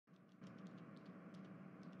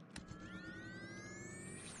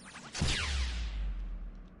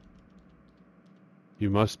You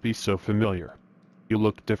must be so familiar. You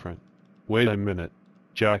look different. Wait a minute.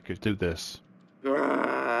 Jack did this.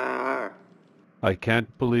 I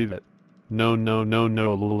can't believe it. No, no, no,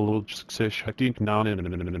 no, no, no,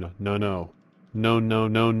 no, no, no, no,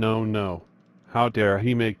 no, no, no. How dare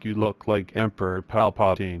he make you look like Emperor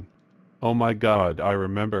Palpatine? Oh my God, I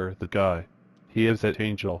remember the guy. He is that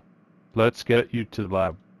angel. Let's get you to the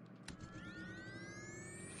lab.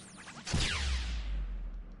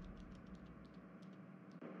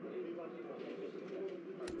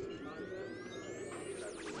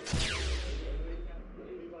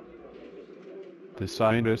 The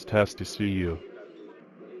scientist has to see you.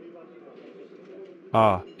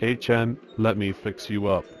 Ah, HM, let me fix you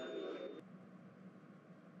up.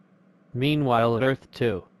 Meanwhile at Earth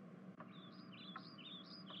 2.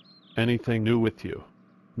 Anything new with you?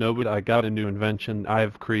 No, but I got a new invention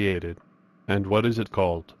I've created. And what is it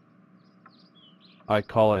called? I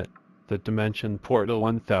call it the Dimension Portal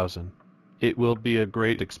 1000. It will be a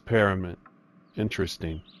great experiment.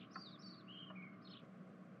 Interesting.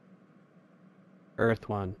 Earth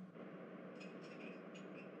 1.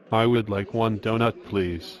 I would like one donut,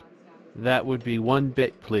 please. That would be 1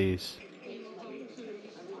 bit, please.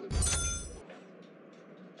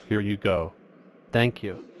 Here you go. Thank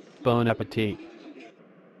you. Bon appetit.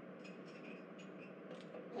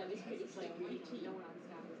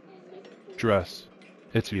 Dress.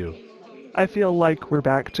 It's you. I feel like we're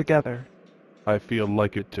back together. I feel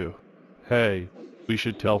like it too. Hey, we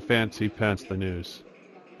should tell Fancy Pants the news.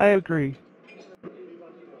 I agree.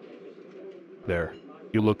 There.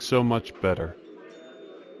 You look so much better.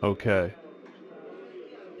 Okay.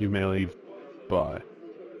 You may leave. Bye.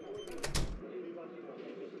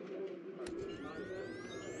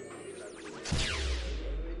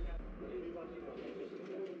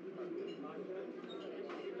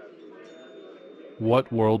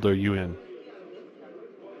 What world are you in?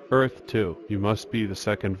 Earth 2. You must be the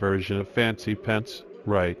second version of Fancy Pants,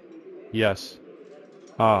 right? Yes.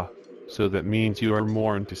 Ah, so that means you are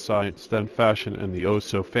more into science than fashion and the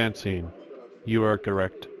oh-so-fancying. You are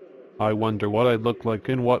correct. I wonder what I look like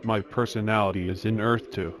and what my personality is in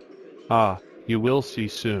Earth 2. Ah, you will see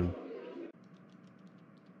soon.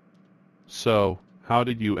 So, how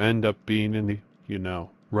did you end up being in the,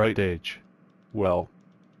 right age? Well,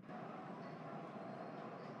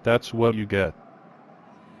 that's what you get.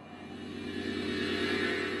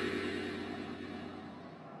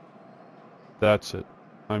 That's it.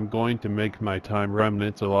 I'm going to make my time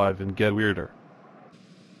remnants alive and get weirder.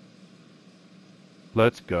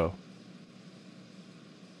 Let's go.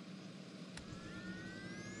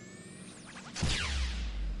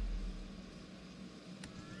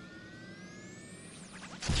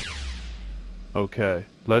 Okay,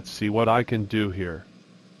 let's see what I can do here.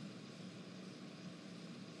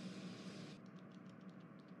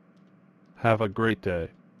 Have a great day.